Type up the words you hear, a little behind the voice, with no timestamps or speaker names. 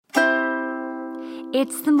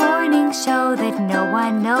It's the morning show that no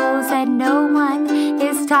one knows and no one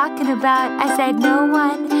is talking about. I said no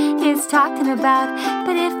one is talking about,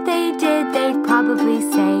 but if they did, they'd probably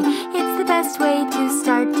say it's the best way to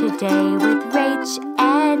start today with Rach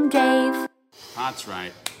and Dave. That's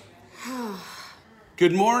right.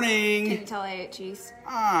 Good morning. Can you tell I ate cheese?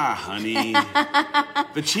 Ah, honey.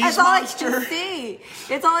 The cheese That's all monster. I can see.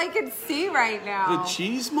 It's all I can see right now. The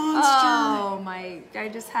cheese monster? Oh my! I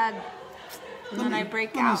just had, and then I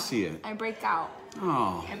break out. Let me see it. I break out.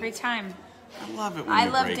 Oh, Every time. I love it when I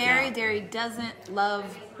you love break dairy. out. Dairy doesn't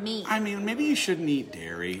love me. I mean, maybe you shouldn't eat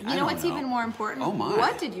dairy. You know what's even more important? Oh my!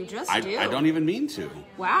 What did you just do? I don't even mean to.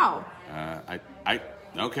 Wow.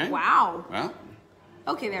 Okay. Wow. Well.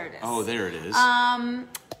 Okay, there it is. Oh, there it is. Is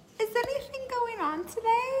anything going on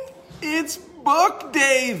today? It's book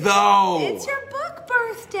day, though. It's your book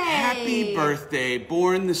birthday. Happy birthday!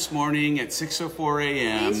 Born this morning at 6:04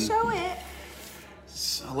 a.m. Please show it.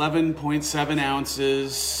 11.7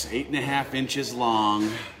 ounces, 8.5 inches long.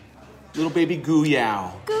 Little baby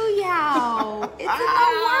Goo-yow. Goo-yow. It's in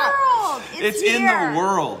the world. It's here. in the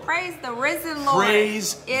world. Praise the risen Lord.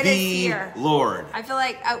 Praise It the is here. Lord. I feel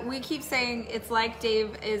like we keep saying it's like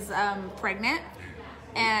Dave is pregnant,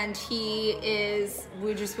 and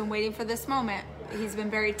we've just been waiting for this moment. He's been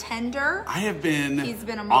very tender. I have been, He's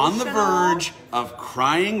been on the emotional. verge of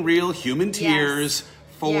crying real human tears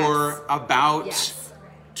for Yes. about Yes.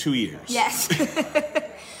 2 years. Yes.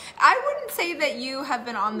 I wouldn't say that you have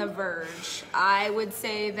been on the verge. I would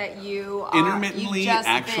say that you are Intermittently you've just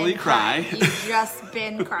actually been cry. crying. You've just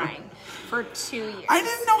been crying for 2 years. I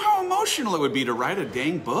didn't know how emotional it would be to write a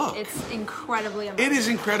dang book. It's incredibly emotional. It is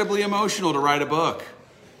incredibly emotional to write a book.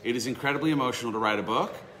 It is incredibly emotional to write a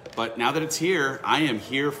book. But now that it's here, I am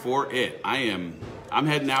here for it. I'm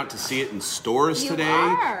heading out to see it in stores You today.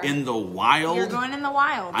 are. In the wild. You're going in the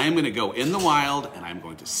wild. I am going to go in the wild and I'm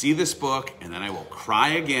going to see this book and then I will cry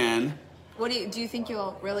again. What do you think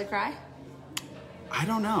you'll really cry? I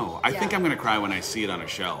don't know. I think Yeah. I'm going to cry when I see it on a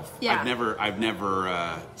shelf. Yeah. I've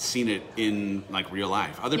never seen it in like real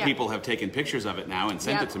life. Other Yeah. people have taken pictures of it now and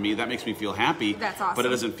sent Yep. it to me. That makes me feel happy. That's awesome. But it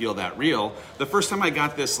doesn't feel that real. The first time I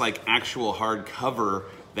got this like actual hardcover,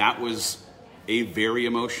 that was a very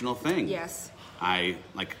emotional thing. Yes. I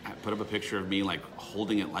put up a picture of me like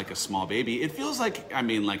holding it like a small baby. It feels like I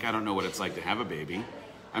don't know what it's like to have a baby.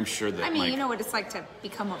 I'm sure that you know what it's like to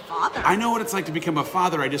become a father. I know what it's like to become a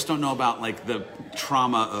father. I just don't know about like the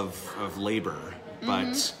trauma of labor. But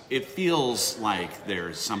Mm-hmm. it feels like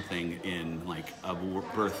there's something in like a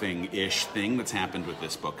birthing-ish thing that's happened with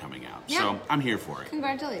this book coming out. Yeah. So I'm here for it.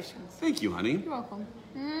 Congratulations. Thank you, honey. You're welcome.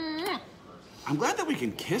 Mwah. I'm glad that we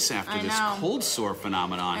can kiss after I this know. cold sore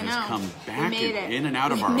phenomenon I know. has come We back made it. in and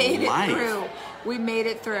out of We our made life. It through. We made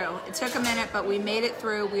it through. It took a minute, but we made it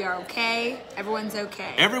through. We are okay. Everyone's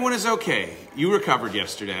okay. Everyone is okay. You recovered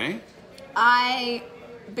yesterday. I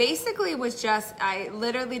basically I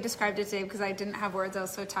literally described it today because I didn't have words. I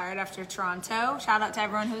was so tired after Toronto. Shout out to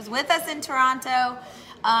everyone who's with us in Toronto.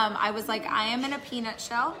 I was like, I am in a peanut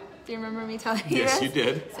shell. Do you remember me telling you Yes, this? you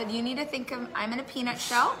did. Said you need to think of, I'm in a peanut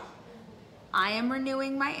shell. I am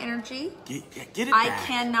renewing my energy. Get it I back.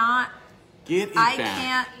 cannot, Get it I back.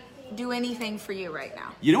 can't do anything for you right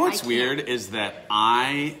now. You know what's I can't. weird is that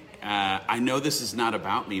I know this is not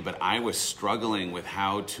about me, but I was struggling with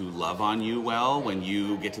how to love on you well when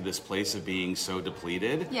you get to this place of being so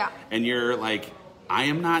depleted. Yeah. And you're like, I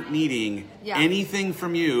am not needing Yeah. anything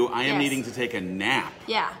from you. I am Yes. needing to take a nap.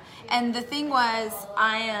 Yeah. And the thing was,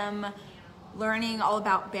 I am learning all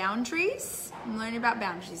about boundaries. I'm learning about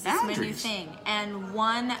boundaries. This is my new Boundaries? thing. And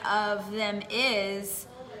one of them is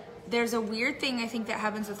there's a weird thing I think that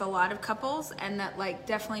happens with a lot of couples and that like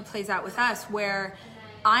definitely plays out with us where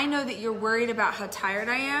I know that you're worried about how tired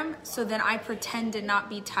I am, so then I pretend to not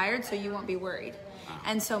be tired so you won't be worried.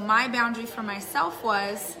 And so my boundary for myself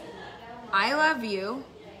was, I love you.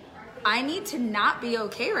 I need to not be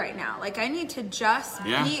okay right now. Like I need to just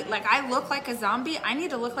Yeah. be like I look like a zombie. I need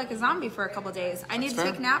to look like a zombie for a couple days. I need to fair.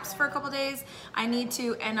 take naps for a couple days. I need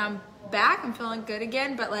to, and I'm back. I'm feeling good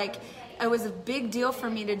again. But like, it was a big deal for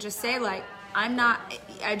me to just say like, I'm not.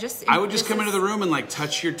 I would just come into the room and like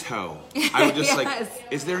touch your toe. I would just Yes.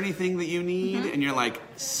 like, is there anything that you need? And you're like,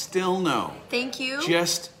 still no. Thank you.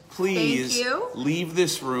 Just please Thank you. leave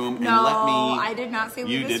this room and No, let me. I did not say You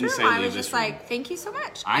leave this didn't room. say I leave was this just room. like, thank you so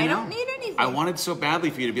much. I know. don't need anything. I wanted so badly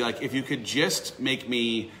for you to be like, if you could just make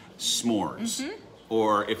me s'mores. Mm-hmm.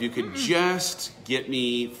 Or if you could just get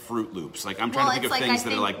me Fruit Loops. Like, I'm trying to think of it's things I that are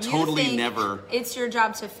think like you totally think never. It's your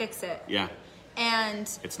job to fix it. Yeah. And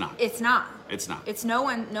It's not. It's not. It's not. It's no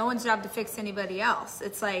one's job to fix anybody else.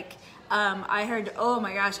 It's like I heard, oh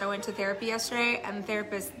my gosh, I went to therapy yesterday, and the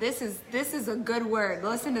therapist, this is a good word.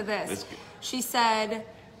 Listen to this. She said,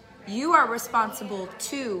 you are responsible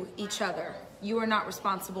to each other. You are not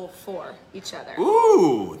responsible for each other.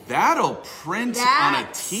 Ooh, that'll print on a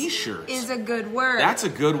t-shirt. Is a good word. That's a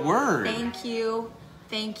good word. Thank you.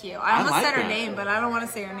 Thank you. I almost said her name, but I don't want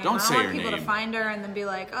to say her name. Don't say her name. I don't want people to find her and then be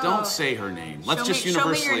like, oh. Don't say her name. Let's just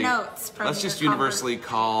universally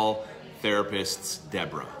call therapists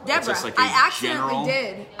Deborah. Deborah. Like I accidentally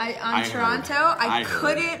did. On Toronto, I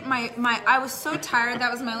couldn't. I was so tired.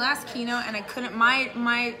 That was my last keynote, and I couldn't.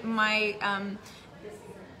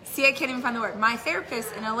 See, I can't even find the word. My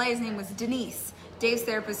therapist in LA's name was Denise. Dave's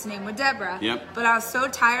therapist's name was Deborah. Yep. But I was so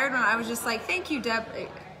tired when I was just like, thank you, Deb.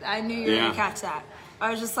 I knew you were going to catch that.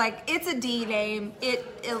 I was just like, it's a D name. It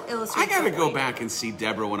illustrates. I got to go back and see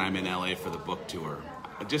Deborah when I'm in LA for the book tour.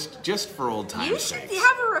 Just for old time's sake. You should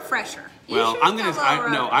have a refresher. Well, I'm gonna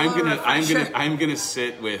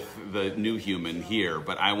sit with the new human here,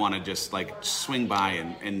 but I want to just like swing by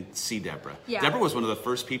and see Deborah. Yeah. Deborah was one of the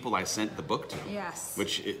first people I sent the book to. Yes.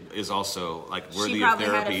 Which is also like worthy of therapy. She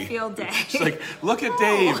probably had a field day. She's like, look at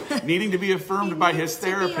Dave needing to be affirmed by his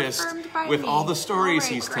therapist with all the stories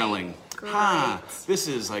he's telling. This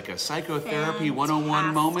is like a psychotherapy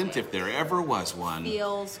 101 moment, if there ever was one.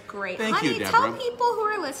 Feels great. Thank you, Deborah. Tell people who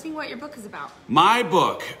are listening what your book is about. My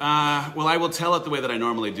book, well, I will tell it the way that I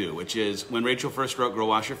normally do, which is when Rachel first wrote Girl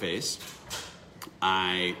Wash Your Face,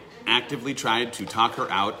 I actively tried to talk her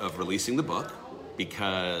out of releasing the book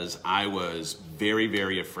because I was very,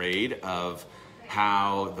 very afraid of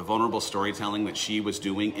how the vulnerable storytelling that she was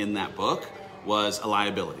doing in that book was a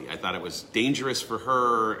liability. I thought it was dangerous for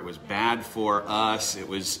her, it was bad for us, it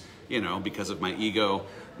was, because of my ego,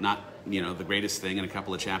 not, the greatest thing in a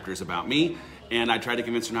couple of chapters about me. And I tried to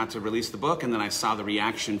convince her not to release the book, and then I saw the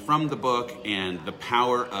reaction from the book and the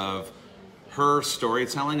power of her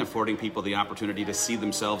storytelling, affording people the opportunity to see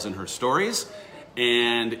themselves in her stories,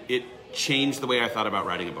 and it changed the way I thought about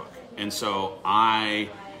writing a book. And so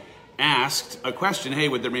I asked a question, hey,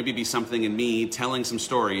 would there maybe be something in me telling some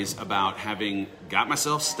stories about having got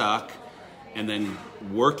myself stuck and then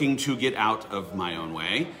working to get out of my own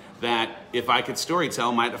way, that if I could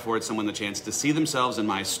storytell might afford someone the chance to see themselves in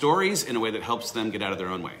my stories in a way that helps them get out of their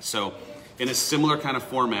own way. So in a similar kind of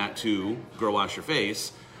format to Girl Wash Your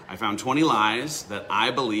Face, I found 20 lies that I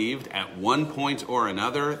believed at one point or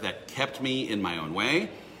another that kept me in my own way,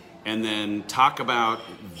 and then talk about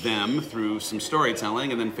them through some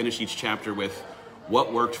storytelling, and then finish each chapter with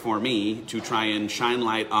what worked for me to try and shine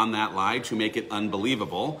light on that lie to make it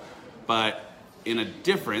unbelievable. But in a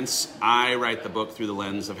difference, I write the book through the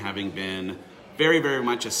lens of having been very, very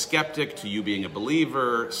much a skeptic, to you being a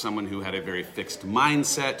believer, someone who had a very fixed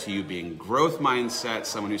mindset, to you being growth mindset,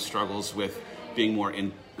 someone who struggles with being more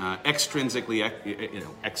extrinsically,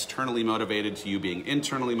 externally motivated, to you being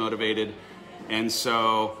internally motivated. And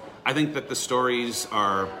so I think that the stories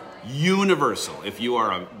are universal. If you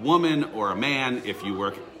are a woman or a man, if you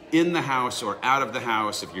work in the house or out of the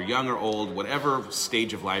house, if you're young or old, whatever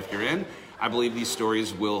stage of life you're in, I believe these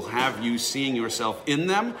stories will have you seeing yourself in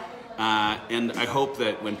them. And I hope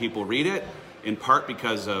that when people read it, in part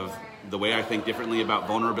because of the way I think differently about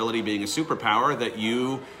vulnerability being a superpower, that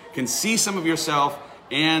you can see some of yourself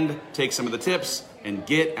and take some of the tips and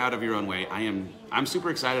get out of your own way. I'm super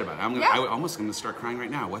excited about it. I'm almost going to start crying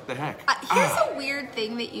right now. What the heck? Here's a weird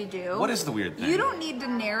thing that you do. What is the weird thing? You don't need to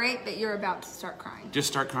narrate that you're about to start crying. Just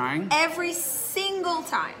start crying? Every single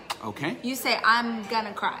time. Okay. You say, I'm going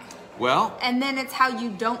to cry. Well. And then it's how you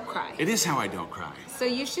don't cry. It is how I don't cry. So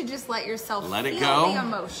you should just let yourself feel the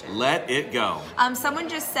emotion. Let it go. Someone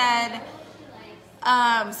just said,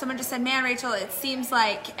 man, Rachel, it seems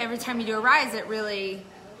like every time you do a rise, it really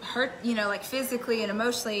hurt, like physically and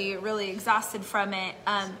emotionally, you're really exhausted from it.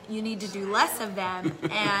 You need to do less of them,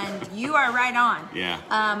 and you are right on. Yeah.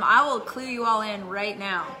 I will clue you all in right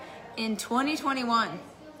now. In 2021,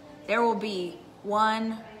 there will be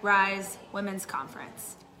one Rise Women's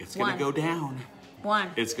Conference. It's going to go down. One.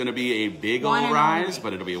 It's going to be a big old rise,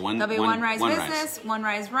 but it'll be one. There'll be one Rise Business, one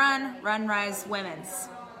Rise Run Rise Women's.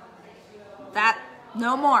 That,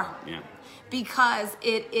 no more. Yeah. Because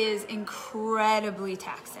it is incredibly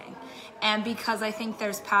taxing. And because I think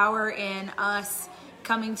there's power in us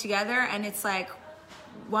coming together, and it's like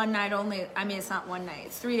one night only. I mean, it's not one night,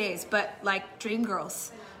 it's 3 days, but like Dream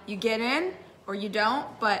Girls. You get in or you don't,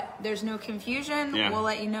 but there's no confusion. Yeah. We'll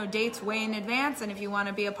let you know dates way in advance, and if you want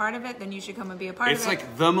to be a part of it, then you should come and be a part of it. It's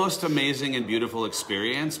like the most amazing and beautiful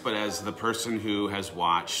experience, but as the person who has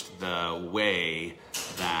watched the way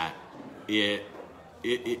that it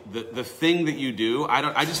the thing that you do,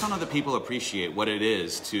 I just don't know that people appreciate what it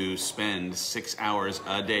is to spend 6 hours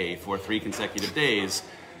a day for 3 consecutive days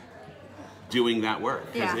doing that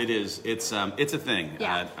work. Because it's a thing.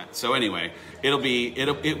 Yeah. So anyway,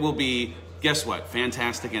 it will be, guess what?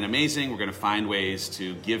 Fantastic and amazing. We're going to find ways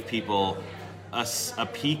to give people a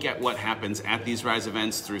peek at what happens at these Rise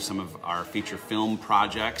events through some of our feature film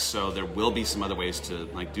projects. So there will be some other ways to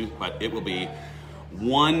but it will be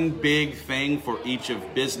one big thing for each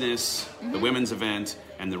of business, the women's event,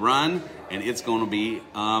 and the run, and it's going to be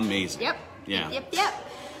amazing. Yep. Yeah. Yep.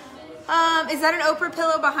 Is that an Oprah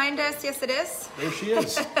pillow behind us? Yes, it is. There she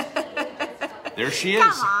is. There she is.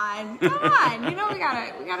 Come on. You know we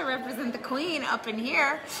gotta represent the queen up in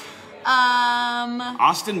here.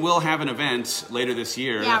 Austin will have an event later this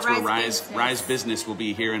year. Yeah, That's where Rise Rise Business will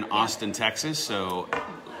be here in Austin, Texas. So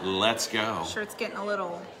let's go. Shirt's getting a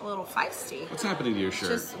little feisty. What's happening to your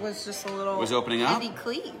shirt? Was just a little. Was opening up? Heavy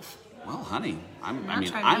cleave. Well, honey, I'm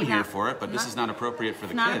trying to here for it, but this is not appropriate for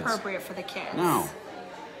the Not kids. appropriate for the kids. No.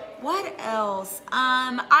 What else?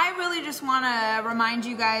 I really just want to remind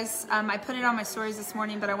you guys. I put it on my stories this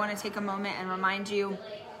morning, but I want to take a moment and remind you.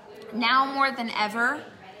 Now more than ever,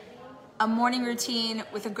 a morning routine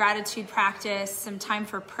with a gratitude practice, some time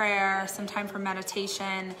for prayer, some time for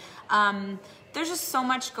meditation. There's just so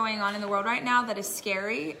much going on in the world right now that is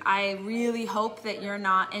scary. I really hope that you're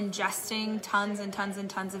not ingesting tons and tons and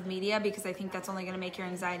tons of media, because I think that's only going to make your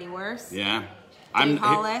anxiety worse. Yeah. Dave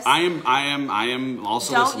Hollis. I am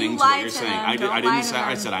also Don't listening you to what lie you're to saying. them. I Don't didn't lie to say. I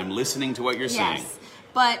them. said I'm listening to what you're saying. Yes.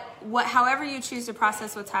 But however you choose to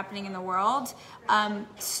process what's happening in the world,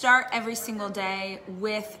 start every single day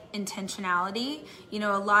with intentionality. You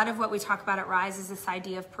know, a lot of what we talk about at Rise is this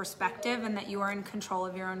idea of perspective, and that you are in control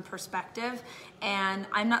of your own perspective. And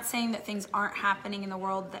I'm not saying that things aren't happening in the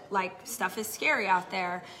world, that like stuff is scary out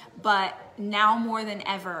there, but now more than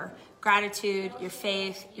ever, gratitude, your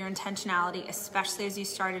faith, your intentionality, especially as you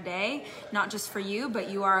start a day, not just for you, but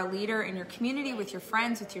you are a leader in your community, with your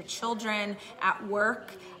friends, with your children, at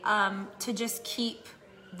work, to just keep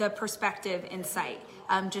the perspective in sight.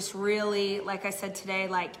 Just really, like I said today,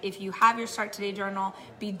 like if you have your Start Today journal,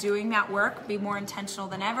 be doing that work, be more intentional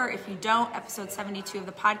than ever. If you don't, episode 72 of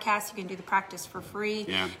the podcast, you can do the practice for free.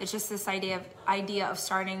 Yeah. It's just this idea of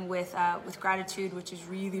starting with gratitude, which is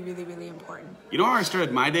really, really, really important. You know how I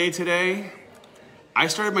started my day today? I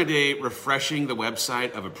started my day refreshing the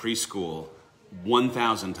website of a preschool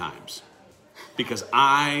 1,000 times. Because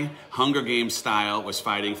I, Hunger Games style, was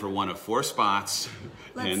fighting for one of 4 spots.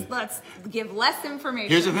 Let's give less information.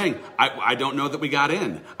 Here's the thing. I don't know that we got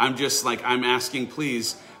in. I'm just like, I'm asking,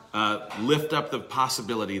 please lift up the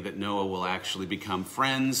possibility that Noah will actually become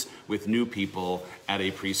friends with new people at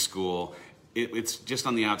a preschool. It's just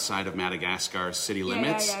on the outside of Madagascar's city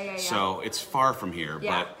limits. Yeah. So it's far from here,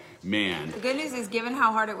 Yeah. but man. The good news is, given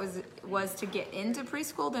how hard it was to get into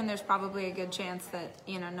preschool, then there's probably a good chance that,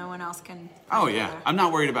 no one else can. Oh yeah, I'm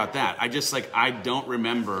not worried about that. I don't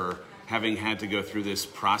remember having had to go through this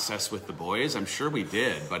process with the boys. I'm sure we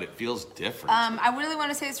did, but it feels different. I really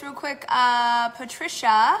want to say this real quick.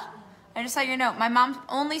 Patricia, I just saw your note. My mom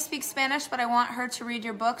only speaks Spanish, but I want her to read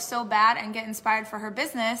your book so bad and get inspired for her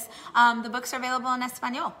business. The books are available in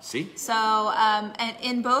Espanol. See? So, and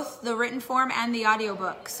in both the written form and the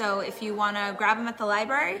audiobook. So if you want to grab them at the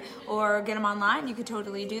library or get them online, you could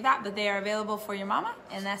totally do that. But they are available for your mama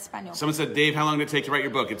in Espanol. Someone said, Dave, how long did it take to write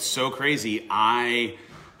your book? It's so crazy. I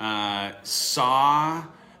saw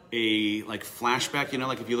a flashback,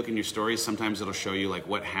 if you look in your stories, sometimes it'll show you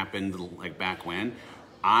what happened back when.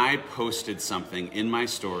 I posted something in my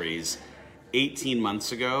stories 18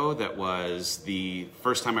 months ago that was the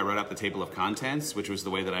first time I wrote out the table of contents, which was the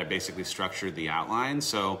way that I basically structured the outline.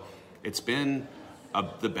 So it's been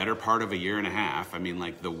the better part of a year and a half. I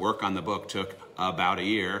mean, the work on the book took about a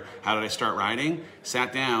year. How did I start writing?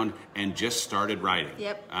 Sat down and just started writing.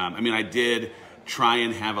 Yep. I did try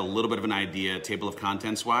and have a little bit of an idea, table of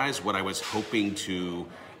contents wise, what I was hoping to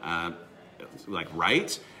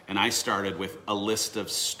write. And I started with a list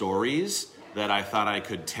of stories that I thought I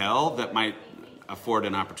could tell that might afford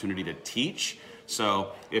an opportunity to teach.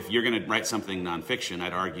 So if you're going to write something nonfiction,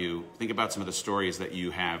 I'd argue, think about some of the stories that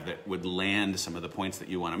you have that would land some of the points that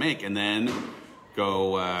you want to make, and then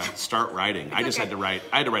go start writing. I had to write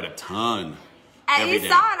a ton. And he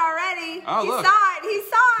saw it already. Oh, look. He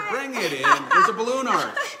saw it. Bring it in. There's a balloon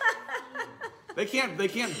arch. They can't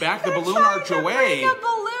back the balloon arch away.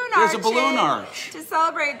 There's a balloon arch to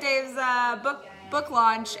celebrate Dave's book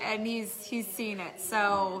launch, and he's seen it.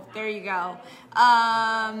 So there you go.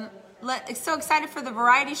 So excited for the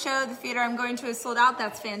variety show. The theater I'm going to is sold out.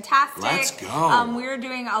 That's fantastic. Let's go. We're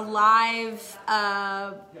doing a live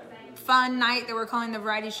fun night that we're calling the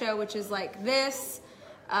variety show, which is like this,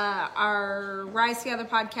 our Rise Together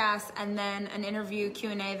podcast, and then an interview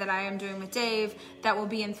Q&A that I am doing with Dave that will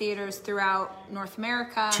be in theaters throughout North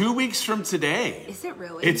America. 2 weeks from today. Is it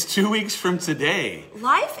really? It's 2 weeks from today.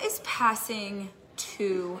 Life is passing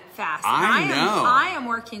too fast. I know. I am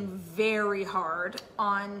working very hard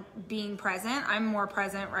on being present. I'm more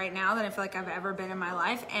present right now than I feel like I've ever been in my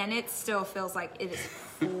life, and it still feels like it is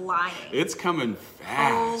flying. It's coming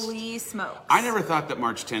fast. Holy smokes. I never thought that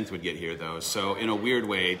March 10th would get here, though. So in a weird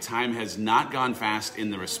way, time has not gone fast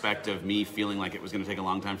in the respect of me feeling like it was going to take a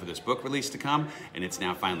long time for this book release to come, and it's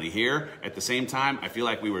now finally here. At the same time, I feel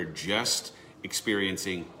like we were just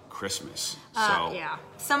experiencing Christmas. Yeah.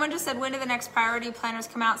 Someone just said, when do the next priority planners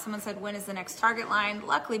come out? Someone said, when is the next target line?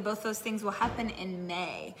 Luckily, both those things will happen in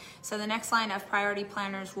May. So the next line of priority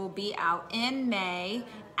planners will be out in May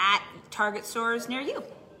at Target stores near you.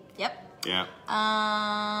 Yep. Yeah.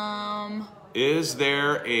 Um, Is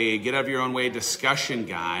there a get out of your own way discussion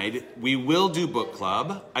guide? We will do book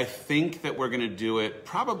club. I think that we're going to do it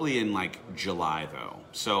probably in like July, though.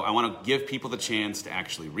 So I want to give people the chance to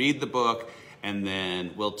actually read the book, and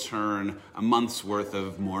then we'll turn a month's worth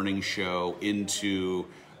of morning show into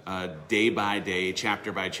a day by day,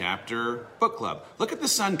 chapter by chapter book club. Look at the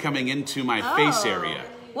sun coming into my face area.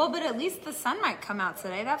 Well, but at least the sun might come out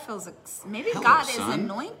today. That feels like maybe Hello, God sun. is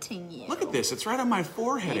anointing you. Look at this. It's right on my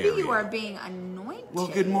forehead Maybe area. you are being anointed. Well,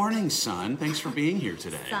 good morning, sun. Thanks for being here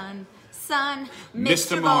today. Sun,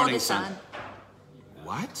 Mr. Morning Sun.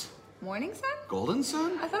 What? Morning sun? Golden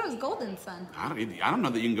sun? I thought it was golden sun. I don't know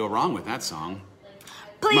that you can go wrong with that song.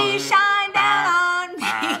 Please shine down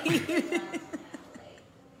on me.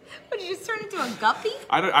 What, did you just turn into a guppy?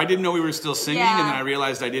 I didn't know we were still singing, Yeah. and then I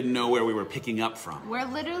realized I didn't know where we were picking up from. We're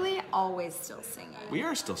literally always still singing. We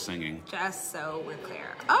are still singing. Just so we're clear.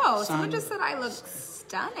 Oh, Sun. someone just said I look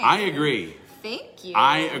stunning. I agree. Thank you.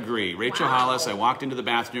 I agree. Rachel Wow. Hollis, I walked into the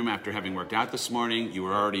bathroom after having worked out this morning. You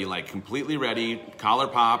were already like completely ready, collar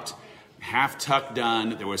popped, half tucked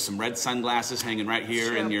done. There was some red sunglasses hanging right here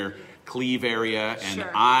Sure. in your cleave area, and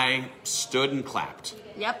Sure. I stood and clapped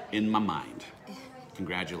Yep. in my mind.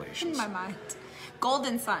 Congratulations. In my mind.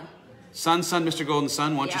 Golden sun. Sun, Mr. Golden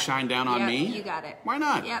Sun, won't you Yep. shine down on Yep, me? You got it. Why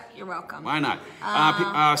not? Yep, you're welcome. Why not?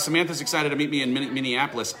 Samantha's excited to meet me in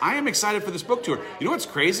Minneapolis. I am excited for this book tour. You know what's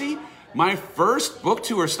crazy? My first book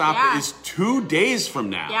tour stop Yeah. is 2 days from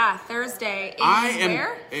now. Yeah, Thursday.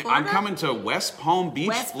 I'm Florida? coming to West Palm Beach,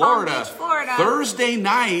 West Palm Florida. Beach, Florida. Thursday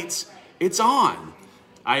night, it's on.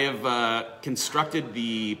 I have constructed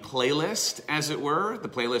the playlist, as it were. The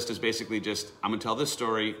playlist is basically just, I'm gonna tell this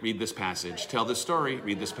story, read this passage, tell this story,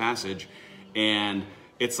 read this passage. And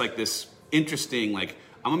it's like this interesting, like,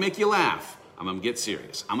 I'm gonna make you laugh, I'm gonna get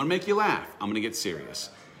serious. I'm gonna make you laugh, I'm gonna get serious.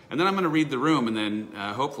 And then I'm gonna read the room, and then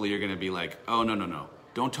hopefully you're gonna be like, oh, no,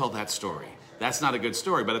 don't tell that story. That's not a good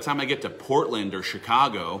story. By the time I get to Portland or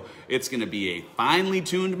Chicago, it's gonna be a finely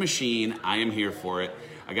tuned machine. I am here for it.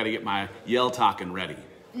 I gotta get my yell talking ready.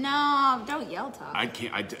 No, don't yell talk. I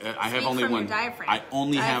can't. I have Speak only from your one. diaphragm. I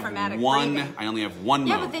only have Diaphragmatic one. breathing. I only have one.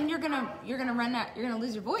 Yeah, mode. but then you're gonna run out. You're gonna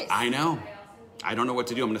lose your voice. I know. I don't know what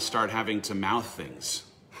to do. I'm gonna start having to mouth things.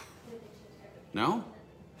 No?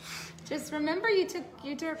 Just remember, you took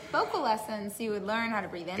vocal lessons. So you would learn how to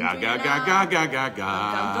breathe in. Ga breathe ga out. ga ga ga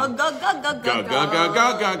ga Go ga. go go go Ga go ga ga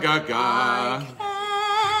ga ga ga ga.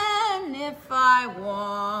 I can if I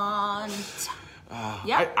want.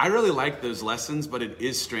 Yep. I really like those lessons, but it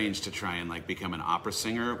is strange to try and like become an opera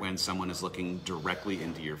singer when someone is looking directly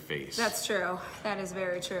into your face. That's true. That is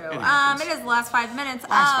very true. happens. It is the last 5 minutes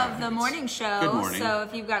Last of 5 the minutes. morning show. Good morning. So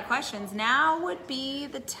if you've got questions, now would be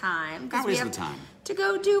the time. 'cause Now we is have the time. to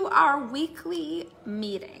go do our weekly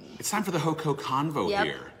meeting. It's time for the Hoko Convo Yep.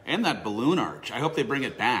 here. And that balloon arch. I hope they bring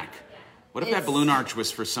it back. What if that It's- balloon arch was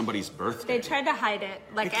for somebody's birthday? They tried to hide it,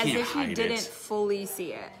 like They as can't if you hide didn't it. fully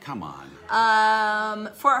see it. Come on.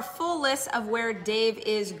 For a full list of where Dave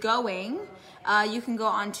is going, you can go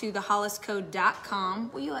on to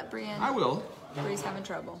theholliscode.com. Will you let Brian? I will. Bree's having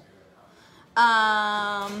trouble.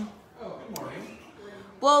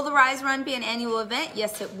 Will the Rise Run be an annual event?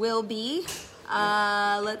 Yes, it will be.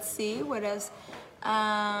 Let's see, what else?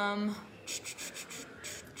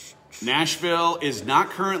 Nashville is not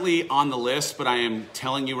currently on the list, but I am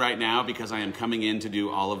telling you right now because I am coming in to do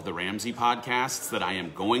all of the Ramsey podcasts that I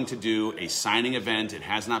am going to do a signing event. It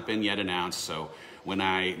has not been yet announced, so when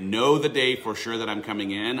I know the day for sure that I'm coming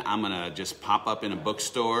in, I'm going to just pop up in a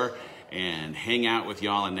bookstore and hang out with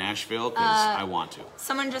y'all in Nashville because I want to.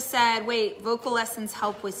 Someone just said, wait, vocal lessons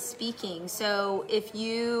help with speaking. So if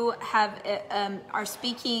you have are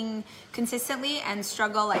speaking consistently and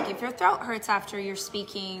struggle, like if your throat hurts after you're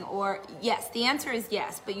speaking, or yes, the answer is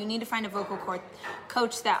yes, but you need to find a vocal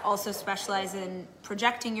coach that also specializes in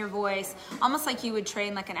projecting your voice, almost like you would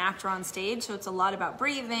train like an actor on stage. So it's a lot about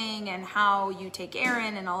breathing and how you take air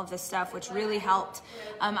in and all of this stuff, which really helped.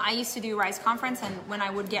 I used to do Rise Conference, and when I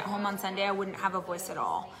would get home on Sunday, I wouldn't have a voice at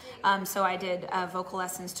all. So I did vocal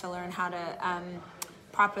lessons to learn how to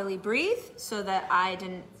properly breathe so that I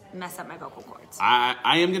didn't mess up my vocal cords.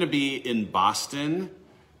 I am going to be in Boston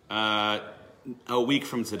a week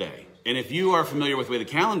from today. And if you are familiar with the way the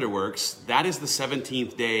calendar works, that is the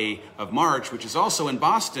 17th day of March, which is also in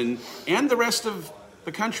Boston and the rest of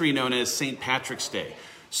the country known as St. Patrick's Day.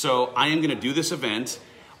 So I am going to do this event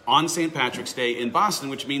on St. Patrick's Day in Boston,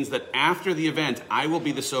 which means that after the event, I will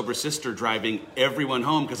be the sober sister driving everyone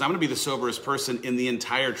home because I'm going to be the soberest person in the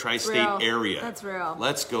entire tri-state area. That's real.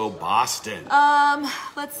 Let's go Boston.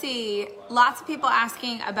 Let's see. Lots of people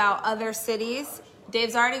asking about other cities.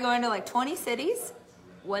 Dave's already going to like 20 cities.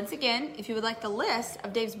 Once again, if you would like the list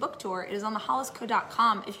of Dave's book tour, it is on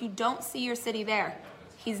thehollisco.com. If you don't see your city there,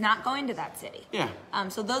 he's not going to that city. Yeah.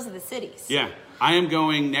 So those are the cities. Yeah. I am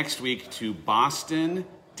going next week to Boston,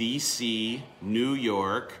 DC, New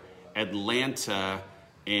York, Atlanta,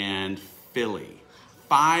 and Philly.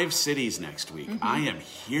 5 cities next week. I am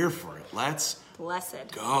here for it. Let's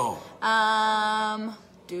Blessed. go.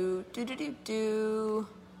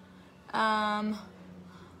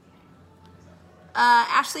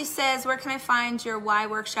 Ashley says, where can I find your Why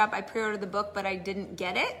workshop? I pre-ordered the book, but I didn't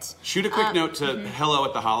get it. Shoot a quick note to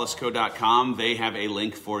hello@thehollisco.com. They have a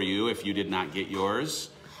link for you if you did not get yours.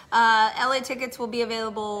 LA tickets will be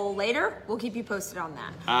available later. We'll keep you posted on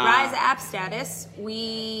that. Rise app status.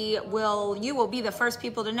 You will be the first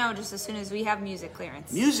people to know just as soon as we have music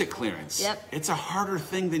clearance. Music clearance. Yep. It's a harder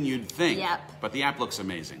thing than you'd think. Yep. But the app looks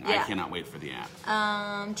amazing. Yeah. I cannot wait for the app.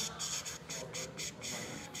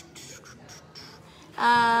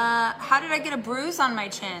 How did I get a bruise on my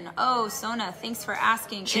chin? Oh, Sona, thanks for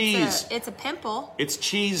asking. Cheese. It's a pimple. It's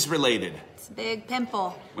cheese related. It's a big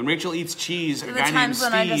pimple. When Rachel eats cheese, a The guy named times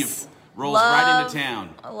when I Steve just rolls right into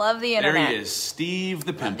town. I love the There internet. he is, Steve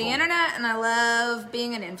the Love Pimple. the internet, and I love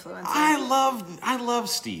being an influencer. I love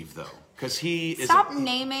Steve though, because he is. Stop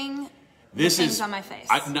naming This the things is on my face.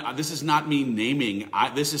 No, this is not me naming.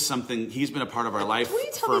 This is something he's been a part of our life Will you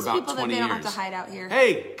tell for these about people 20 that they years. don't have to hide out here?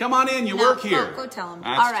 Hey, come on in. You No, work here. Go tell them.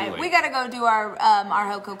 That's All too right, late. we gotta go do our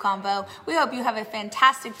Hoko combo. We hope you have a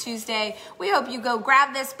fantastic Tuesday. We hope you go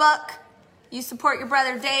grab this book. You support your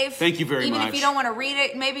brother Dave. Thank you very much. Even if you don't want to read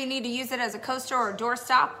it, maybe you need to use it as a coaster or a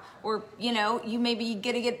doorstop, or you maybe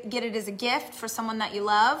get it as a gift for someone that you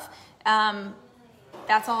love.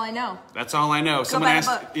 That's all I know. That's all I know. Someone buy the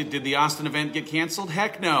asked, book. did the Austin event get canceled?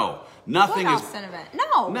 Heck no. Nothing What is. Austin event?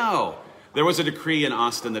 No. No. There was a decree in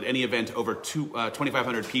Austin that any event over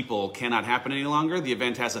 2,500 people cannot happen any longer. The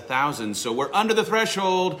event has 1,000, so we're under the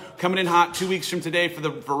threshold. Coming in hot 2 weeks from today for the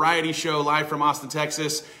variety show live from Austin,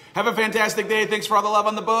 Texas. Have a fantastic day. Thanks for all the love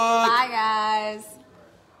on the book. Bye, guys.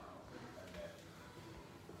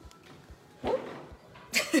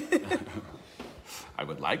 I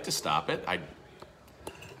would like to stop it. I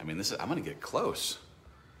mean, I'm going to get close.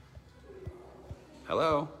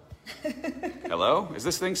 Hello? Hello? Is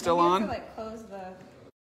this thing still on? Close the...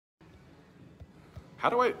 How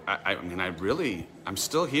do I'm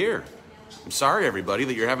still here. I'm sorry, everybody,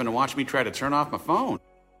 that you're having to watch me try to turn off my phone.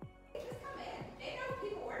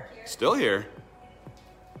 Still here.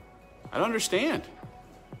 I don't understand.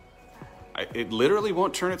 It literally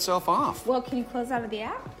won't turn itself off. Well, can you close out of the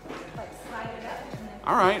app? Slide it up.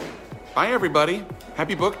 All right. Bye, everybody.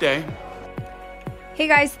 Happy book day. Hey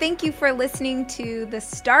guys, thank you for listening to the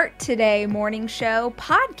Start Today Morning Show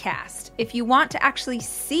podcast. If you want to actually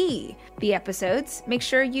see the episodes, make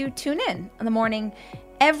sure you tune in the morning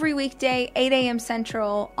every weekday, 8 a.m.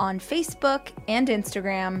 Central on Facebook and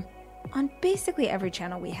Instagram, on basically every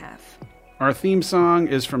channel we have. Our theme song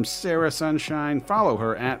is from Sarah Sunshine. Follow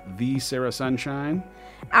her at The Sarah Sunshine.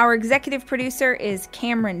 Our executive producer is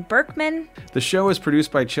Cameron Berkman, The show is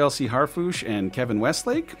produced by Chelsea Harfouche and Kevin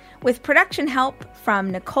Westlake. with production help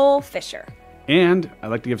from Nicole Fisher. And I'd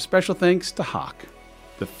like to give special thanks to Hawk,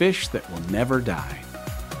 the fish that will never die.